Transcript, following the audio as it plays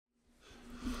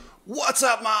What's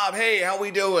up, mob? Hey, how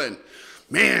we doing?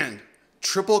 Man,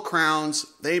 Triple Crowns,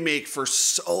 they make for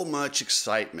so much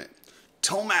excitement.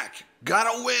 Tomac got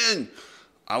a win.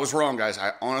 I was wrong, guys.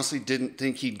 I honestly didn't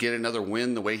think he'd get another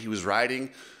win the way he was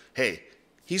riding. Hey,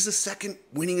 he's the second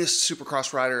winningest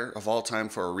Supercross rider of all time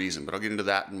for a reason, but I'll get into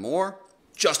that and more.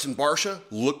 Justin Barcia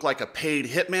looked like a paid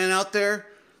hitman out there,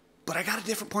 but I got a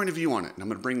different point of view on it, and I'm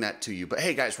going to bring that to you. But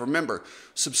hey, guys, remember,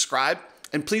 subscribe.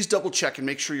 And please double check and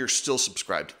make sure you're still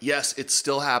subscribed. Yes, it's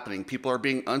still happening. People are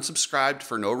being unsubscribed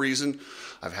for no reason.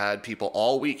 I've had people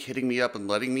all week hitting me up and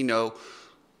letting me know.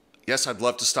 Yes, I'd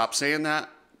love to stop saying that,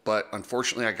 but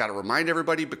unfortunately I got to remind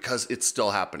everybody because it's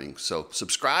still happening. So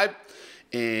subscribe,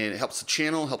 and it helps the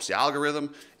channel, helps the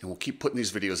algorithm, and we'll keep putting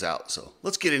these videos out. So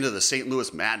let's get into the St.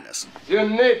 Louis madness. You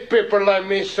need people like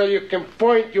me so you can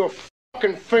point your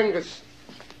fucking fingers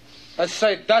and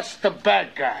say, that's the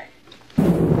bad guy.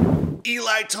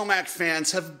 Eli Tomac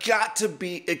fans have got to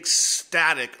be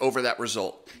ecstatic over that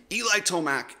result. Eli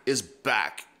Tomac is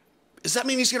back. Does that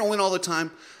mean he's going to win all the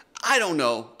time? I don't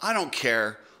know. I don't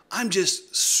care. I'm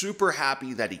just super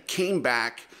happy that he came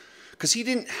back because he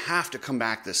didn't have to come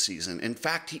back this season. In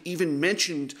fact, he even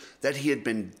mentioned that he had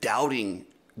been doubting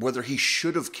whether he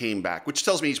should have came back, which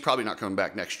tells me he's probably not coming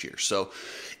back next year. So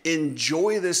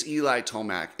enjoy this Eli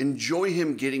Tomac. Enjoy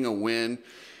him getting a win.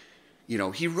 You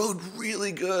know, he rode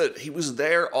really good. He was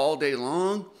there all day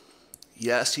long.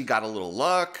 Yes, he got a little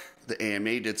luck. The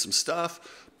AMA did some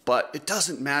stuff, but it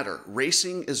doesn't matter.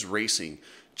 Racing is racing.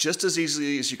 Just as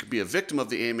easily as you could be a victim of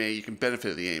the AMA, you can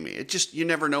benefit of the AMA. You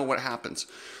never know what happens.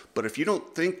 But if you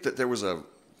don't think that there was a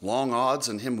long odds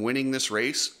on him winning this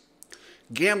race,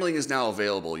 gambling is now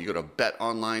available. You go to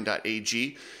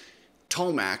betonline.ag.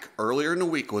 Tomac, earlier in the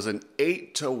week, was an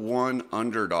 8-1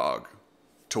 underdog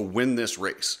to win this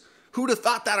race. Who'd have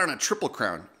thought that on a Triple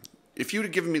Crown? If you'd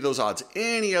have given me those odds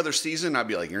any other season, I'd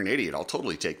be like, you're an idiot. I'll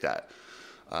totally take that.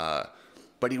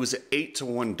 But he was an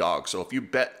 8-1 dog. So if you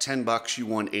bet $10, you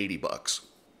won $80.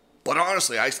 But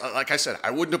honestly, like I said,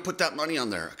 I wouldn't have put that money on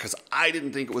there because I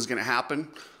didn't think it was going to happen.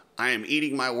 I am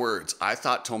eating my words. I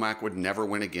thought Tomac would never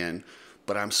win again.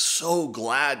 But I'm so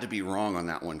glad to be wrong on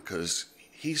that one because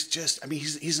he's just, I mean,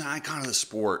 he's an icon of the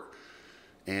sport.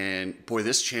 And boy,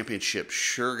 this championship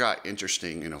sure got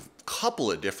interesting in a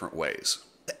couple of different ways.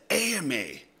 The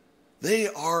AMA, they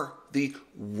are the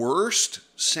worst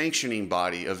sanctioning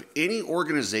body of any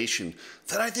organization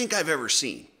that I think I've ever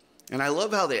seen. And I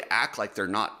love how they act like they're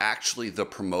not actually the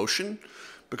promotion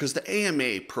because the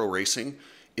AMA Pro Racing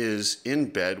is in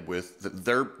bed with,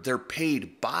 they're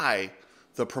paid by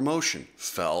the promotion,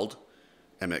 Feld,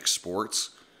 MX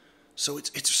Sports. So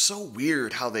it's so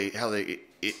weird how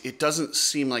it doesn't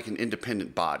seem like an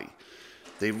independent body.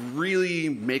 They really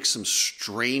make some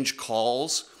strange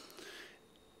calls.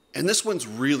 And this one's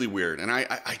really weird. And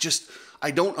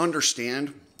I don't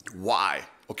understand why.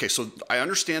 Okay, so I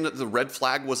understand that the red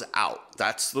flag was out.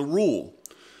 That's the rule.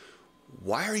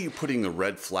 Why are you putting the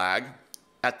red flag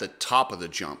at the top of the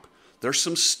jump? There's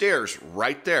some stairs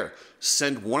right there.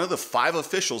 Send one of the 5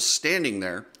 officials standing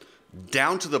there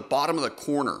down to the bottom of the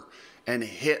corner and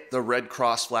hit the red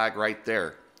cross flag right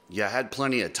there. You had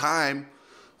plenty of time.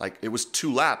 Like, it was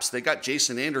 2 laps. They got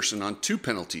Jason Anderson on 2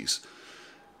 penalties.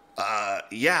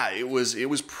 Yeah, it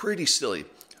was pretty silly.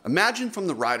 Imagine from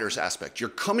the rider's aspect. You're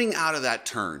coming out of that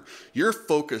turn. You're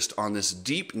focused on this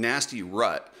deep, nasty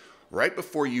rut right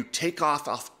before you take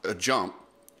off a jump.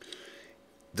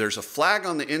 There's a flag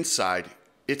on the inside.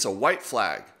 It's a white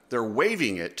flag. They're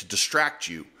waving it to distract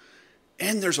you.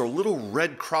 And there's a little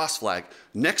red cross flag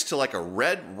next to like a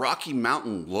red Rocky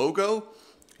Mountain logo.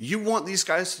 You want these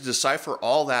guys to decipher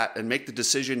all that and make the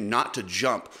decision not to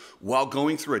jump while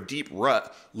going through a deep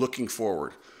rut looking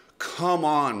forward. Come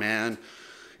on, man.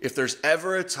 If there's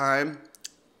ever a time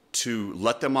to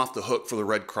let them off the hook for the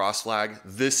red cross flag,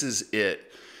 this is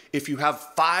it. If you have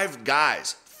 5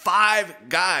 guys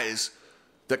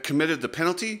that committed the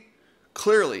penalty,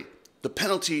 clearly the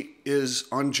penalty is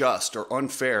unjust or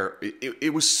unfair.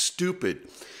 It was stupid.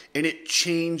 And it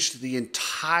changed the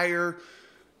entire...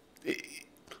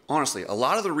 Honestly, a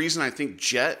lot of the reason I think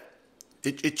Jett,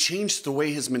 it changed the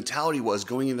way his mentality was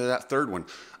going into that third one.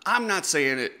 I'm not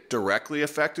saying it directly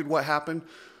affected what happened,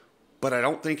 but I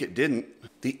don't think it didn't.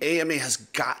 The AMA has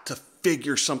got to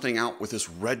figure something out with this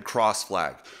red cross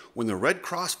flag. When the red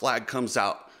cross flag comes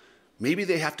out, maybe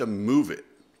they have to move it.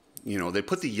 You know, they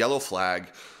put the yellow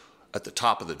flag at the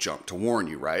top of the jump to warn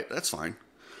you, right? That's fine.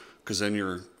 Because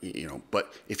then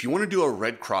but if you want to do a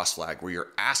red cross flag where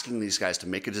you're asking these guys to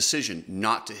make a decision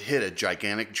not to hit a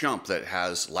gigantic jump that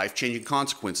has life-changing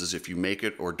consequences if you make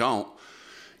it or don't,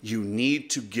 you need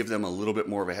to give them a little bit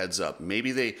more of a heads up.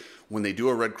 Maybe when they do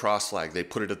a red cross flag, they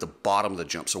put it at the bottom of the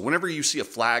jump. So whenever you see a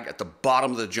flag at the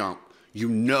bottom of the jump, you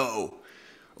know,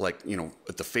 like, you know,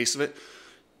 at the face of it,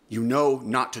 you know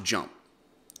not to jump.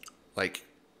 Like,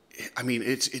 I mean,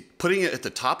 it's putting it at the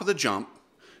top of the jump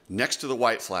next to the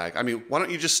white flag. I mean, why don't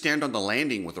you just stand on the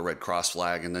landing with a red cross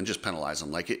flag and then just penalize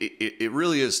them? Like, it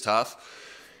really is tough.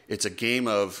 It's a game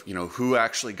of, you know, who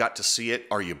actually got to see it.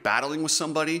 Are you battling with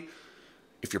somebody?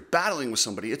 If you're battling with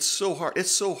somebody, it's so hard.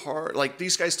 It's so hard. Like,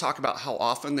 these guys talk about how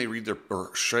often they read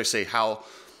or should I say how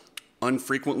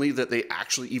unfrequently that they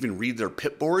actually even read their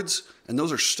pit boards. And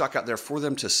those are stuck out there for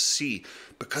them to see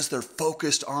because they're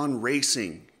focused on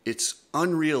racing. It's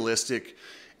unrealistic,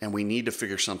 and we need to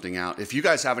figure something out. If you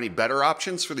guys have any better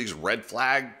options for these red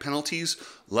flag penalties,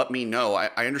 let me know.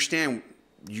 I understand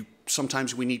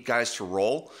sometimes we need guys to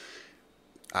roll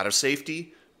out of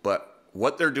safety, but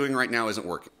what they're doing right now isn't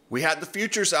working. We had the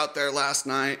futures out there last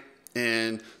night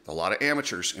and a lot of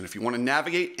amateurs. And if you want to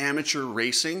navigate amateur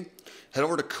racing, head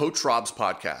over to Coach Rob's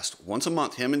podcast. Once a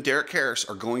month, him and Derek Harris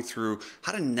are going through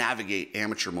how to navigate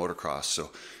amateur motocross.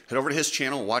 So head over to his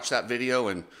channel, watch that video,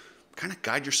 and kind of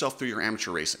guide yourself through your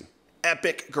amateur racing.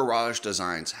 Epic Garage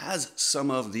Designs has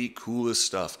some of the coolest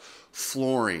stuff.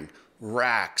 Flooring,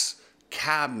 racks,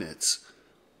 cabinets,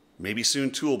 maybe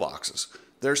soon toolboxes.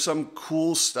 There's some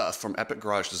cool stuff from Epic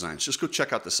Garage Designs. Just go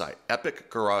check out the site,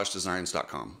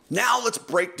 epicgaragedesigns.com. Now let's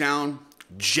break down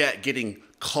Jett getting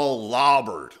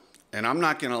clobbered. And I'm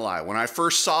not gonna lie, when I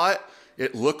first saw it,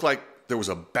 it looked like there was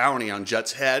a bounty on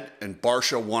Jett's head and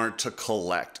Barcia wanted to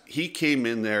collect. He came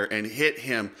in there and hit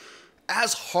him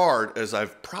as hard as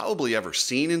I've probably ever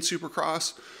seen in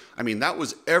Supercross. I mean, that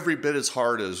was every bit as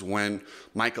hard as when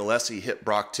Mike Alessi hit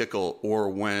Brock Tickle or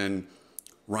when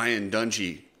Ryan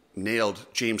Dungey nailed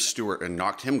James Stewart and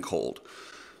knocked him cold.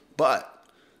 But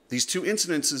these two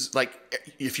incidences, like,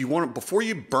 if you want to, before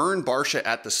you burn Barcia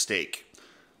at the stake,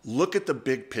 look at the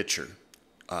big picture.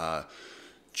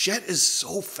 Jett is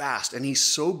so fast and he's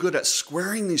so good at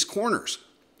squaring these corners.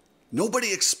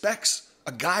 Nobody expects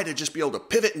a guy to just be able to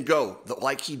pivot and go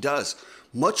like he does,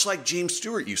 much like James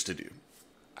Stewart used to do.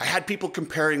 I had people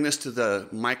comparing this to the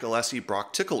Mike Alessi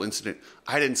Brock Tickle incident.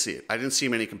 I didn't see it. I didn't see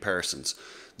many comparisons.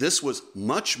 This was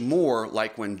much more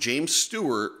like when James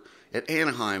Stewart at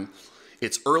Anaheim,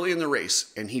 it's early in the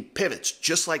race and he pivots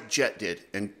just like Jett did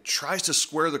and tries to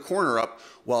square the corner up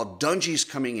while Dungey's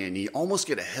coming in. You almost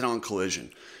get a head-on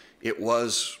collision. It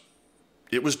was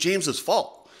James's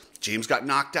fault. James got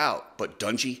knocked out, but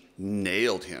Dungey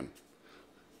nailed him.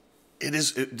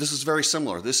 This is very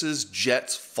similar. This is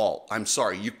Jett's fault. I'm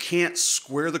sorry. You can't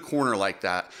square the corner like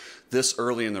that this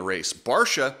early in the race.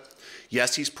 Barcia,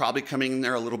 yes, he's probably coming in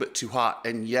there a little bit too hot.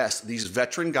 And yes, these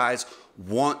veteran guys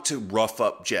want to rough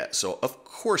up Jett. So, of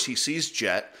course, he sees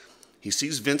Jett. He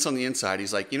sees Vince on the inside.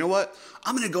 He's like, you know what?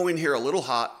 I'm going to go in here a little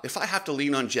hot. If I have to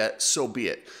lean on Jett, so be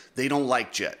it. They don't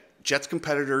like Jett. Jett's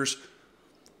competitors,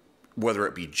 whether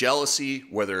it be jealousy,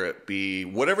 whether it be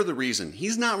whatever the reason,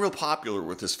 he's not real popular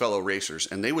with his fellow racers,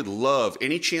 and they would love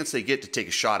any chance they get to take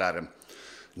a shot at him.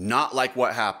 Not like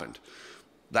what happened.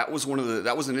 That was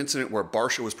an incident where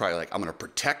Barcia was probably like, I'm going to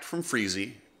protect from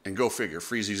Freezy, and go figure,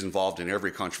 Freezy's involved in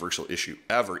every controversial issue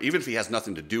ever. Even if he has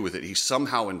nothing to do with it, he's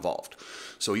somehow involved.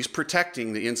 So he's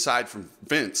protecting the inside from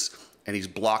Vince, and he's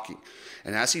blocking.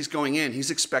 And as he's going in,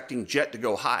 he's expecting Jett to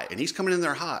go high, and he's coming in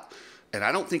there hot. And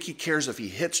I don't think he cares if he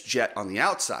hits Jett on the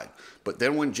outside. But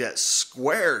then when Jett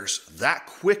squares that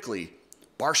quickly,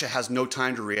 Barcia has no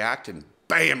time to react, and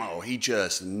bam-o, he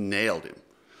just nailed him.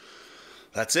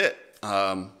 That's it.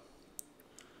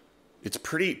 It's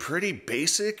pretty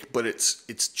basic, but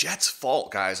it's Jett's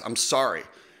fault, guys. I'm sorry.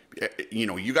 You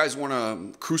know, you guys want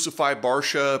to crucify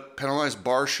Barcia, penalize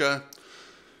Barcia.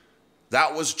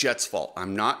 That was Jett's fault.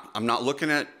 I'm not looking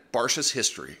at Barcia's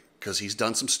history, because he's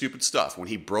done some stupid stuff. When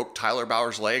he broke Tyler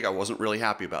Bauer's leg, I wasn't really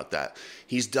happy about that.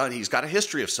 He's got a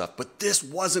history of stuff, but this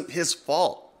wasn't his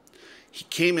fault. He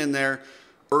came in there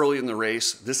early in the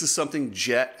race. This is something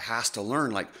Jett has to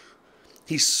learn. Like,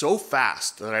 he's so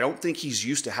fast that I don't think he's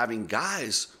used to having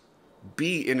guys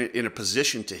be in a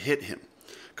position to hit him.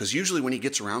 Because usually when he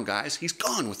gets around guys, he's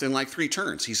gone within like 3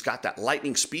 turns. He's got that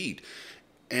lightning speed.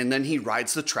 And then he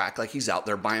rides the track like he's out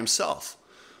there by himself.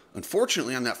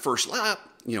 Unfortunately, on that first lap,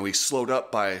 you know, he's slowed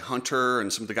up by Hunter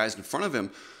and some of the guys in front of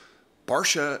him.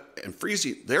 Barcia and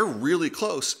Freezy, they're really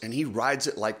close, and he rides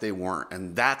it like they weren't.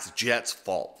 And that's Jett's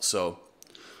fault. So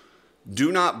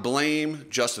do not blame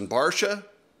Justin Barcia.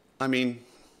 I mean,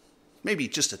 maybe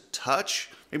just a touch,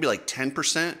 maybe like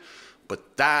 10%,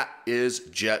 but that is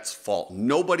Jett's fault.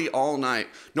 Nobody all night,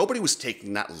 nobody was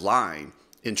taking that line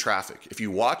in traffic. If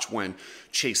you watch when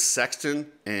Chase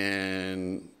Sexton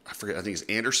and I think it's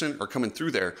Anderson are coming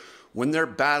through there, when they're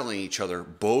battling each other,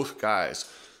 both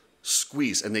guys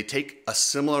squeeze and they take a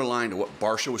similar line to what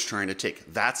Barcia was trying to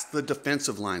take. That's the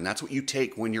defensive line. That's what you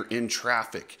take when you're in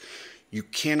traffic. You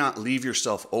cannot leave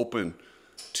yourself open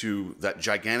to that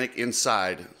gigantic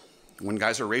inside when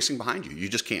guys are racing behind you. You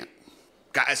just can't.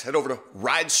 Guys, head over to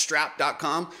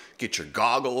ridestrapped.com. Get your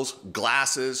goggles,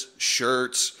 glasses,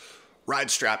 shirts.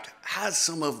 Ridestrapped has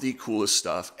some of the coolest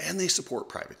stuff, and they support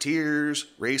privateers,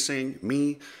 racing,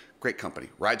 me. Great company,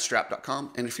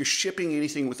 ridestrapped.com. And if you're shipping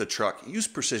anything with a truck, use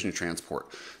Precision Transport.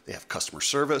 They have customer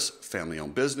service,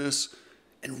 family-owned business,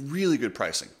 and really good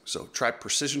pricing. So try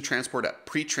Precision Transport at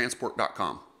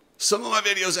pretransport.com. Some of my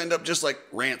videos end up just like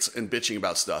rants and bitching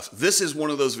about stuff. This is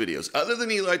one of those videos. Other than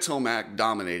Eli Tomac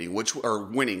dominating,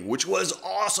 winning, which was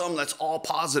awesome, that's all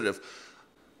positive.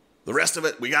 The rest of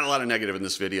it, we got a lot of negative in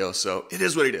this video, so it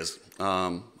is what it is.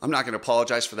 I'm not going to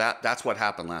apologize for that. That's what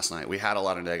happened last night. We had a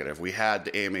lot of negative. We had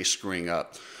the AMA screwing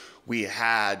up. We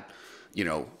had,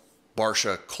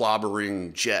 Barcia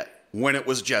clobbering Jett when it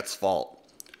was Jett's fault.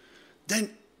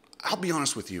 Then, I'll be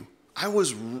honest with you.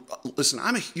 Listen,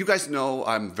 you guys know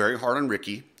I'm very hard on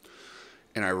Ricky,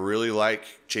 and I really like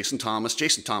Jason Thomas.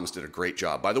 Jason Thomas did a great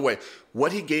job. By the way,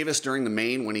 what he gave us during the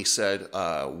main when he said,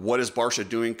 what is Barcia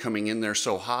doing coming in there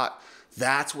so hot?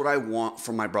 That's what I want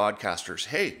from my broadcasters.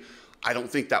 Hey, I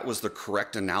don't think that was the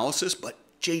correct analysis, but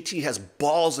JT has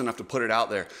balls enough to put it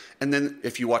out there. And then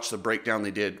if you watch the breakdown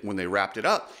they did when they wrapped it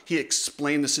up, he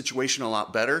explained the situation a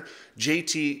lot better.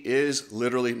 JT is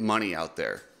literally money out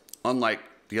there. Unlike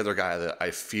the other guy that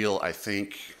I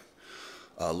think,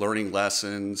 learning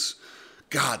lessons.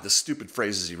 God, the stupid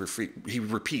phrases he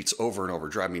repeats over and over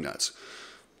drive me nuts.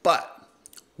 But,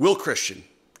 Will Christian,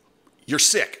 you're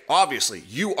sick. Obviously,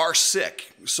 you are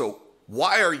sick. So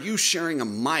why are you sharing a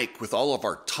mic with all of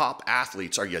our top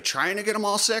athletes? Are you trying to get them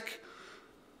all sick?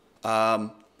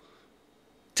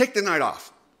 Take the night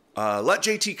off. Let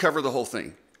JT cover the whole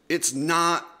thing. It's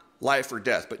not life or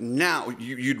death. But now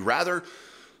you'd rather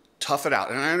tough it out.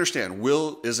 And I understand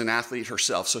Will is an athlete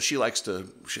herself, so she likes to,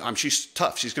 she's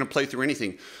tough. She's going to play through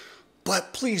anything.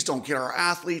 But please don't get our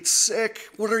athletes sick.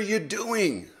 What are you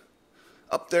doing?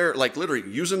 Up there, like literally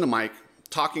using the mic,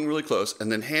 talking really close,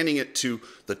 and then handing it to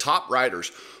the top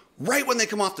riders right when they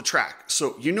come off the track.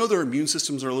 So their immune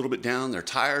systems are a little bit down. They're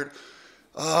tired.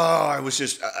 Oh, I was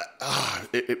just,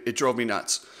 it drove me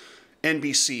nuts.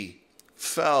 NBC,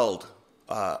 Feld,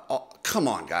 come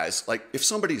on, guys. Like, if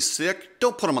somebody's sick,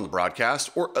 don't put them on the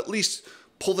broadcast, or at least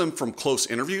pull them from close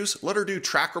interviews. Let her do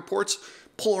track reports.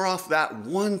 Pull her off that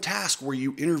one task where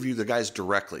you interview the guys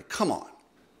directly. Come on.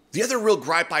 The other real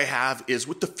gripe I have is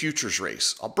with the Futures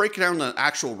race. I'll break down the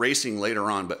actual racing later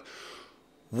on, but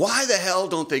why the hell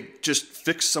don't they just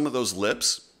fix some of those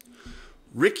lips?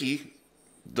 Ricky,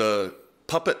 the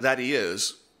puppet that he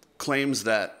is, claims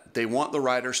that they want the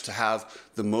riders to have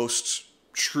the most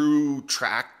true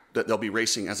track that they'll be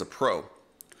racing as a pro.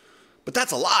 But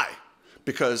that's a lie,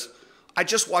 because I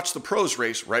just watched the pros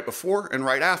race right before and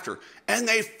right after, and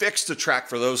they fixed the track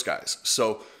for those guys.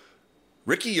 So,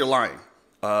 Ricky, you're lying.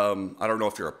 I don't know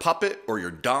if you're a puppet or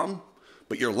you're dumb,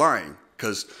 but you're lying,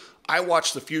 because I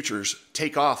watched the Futures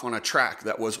take off on a track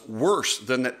that was worse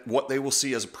than what they will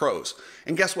see as pros.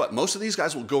 And guess what? Most of these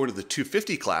guys will go into the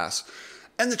 250 class,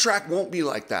 and the track won't be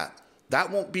like that. That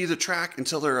won't be the track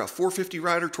until they're a 450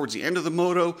 rider towards the end of the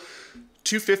moto.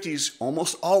 250s,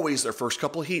 almost always their first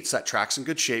couple of heats, that track's in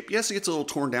good shape. Yes, it gets a little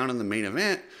torn down in the main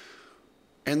event.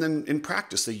 And then in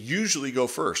practice, they usually go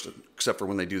first, except for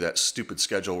when they do that stupid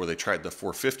schedule where they tried the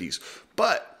 450s.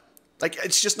 But,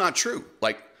 it's just not true.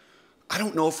 I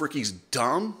don't know if Ricky's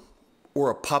dumb or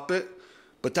a puppet,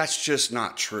 but that's just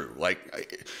not true.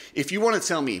 If you want to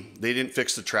tell me they didn't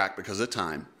fix the track because of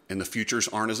time, and the Futures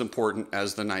aren't as important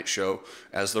as the night show,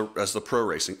 as the pro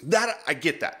racing, that I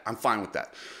get that. I'm fine with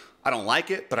that. I don't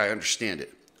like it, but I understand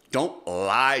it. Don't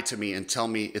lie to me and tell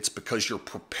me it's because you're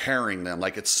preparing them,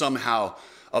 like it's somehow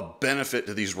a benefit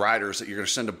to these riders that you're going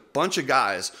to send a bunch of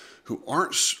guys who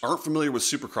aren't familiar with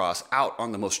Supercross out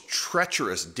on the most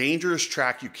treacherous, dangerous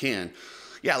track you can.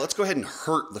 Yeah, let's go ahead and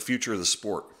hurt the future of the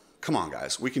sport. Come on,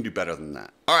 guys. We can do better than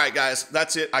that. All right, guys.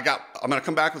 That's it. I'm going to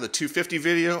come back with a 250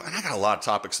 video, and I got a lot of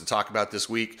topics to talk about this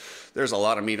week. There's a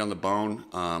lot of meat on the bone.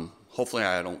 Hopefully,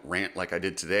 I don't rant like I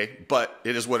did today, but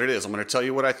it is what it is. I'm going to tell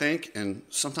you what I think, and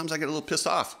sometimes I get a little pissed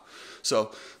off.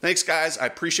 So thanks, guys. I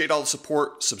appreciate all the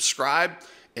support. Subscribe,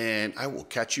 and I will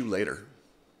catch you later.